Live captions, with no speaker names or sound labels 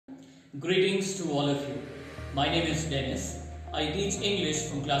Greetings to all of you. My name is Dennis. I teach English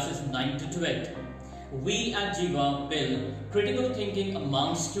from classes 9 to 12. We at Jiva build critical thinking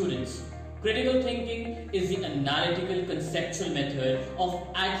among students. Critical thinking is the analytical conceptual method of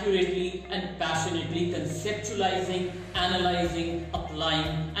accurately and passionately conceptualizing, analyzing,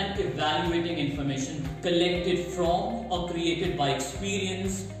 applying and evaluating information collected from or created by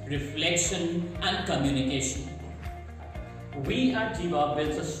experience, reflection and communication. We at Jiva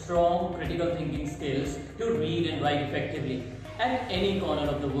builds a strong critical thinking skills to read and write effectively. At any corner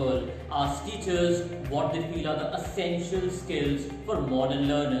of the world, ask teachers what they feel are the essential skills for modern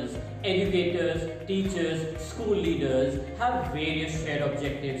learners. Educators, teachers, school leaders have various shared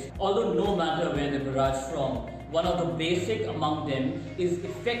objectives. Although no matter where they arise from, one of the basic among them is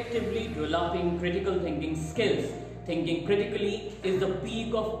effectively developing critical thinking skills. Thinking critically is the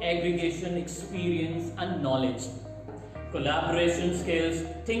peak of aggregation, experience and knowledge. Collaboration skills,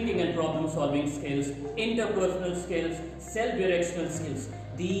 thinking and problem solving skills, interpersonal skills, self-directional skills.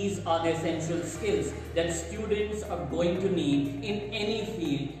 These are the essential skills that students are going to need in any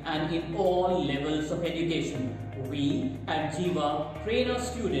field and in all levels of education. We at Jiva train our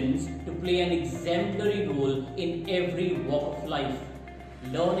students to play an exemplary role in every walk of life.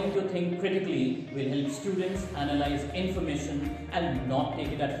 Learning to think critically will help students analyze information and not take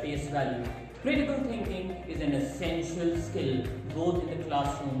it at face value. Critical thinking is an essential skill both in the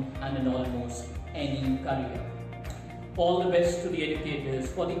classroom and in almost any career. All the best to the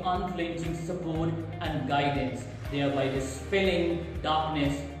educators for the unflinching support and guidance, thereby dispelling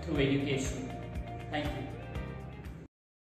darkness through education. Thank you.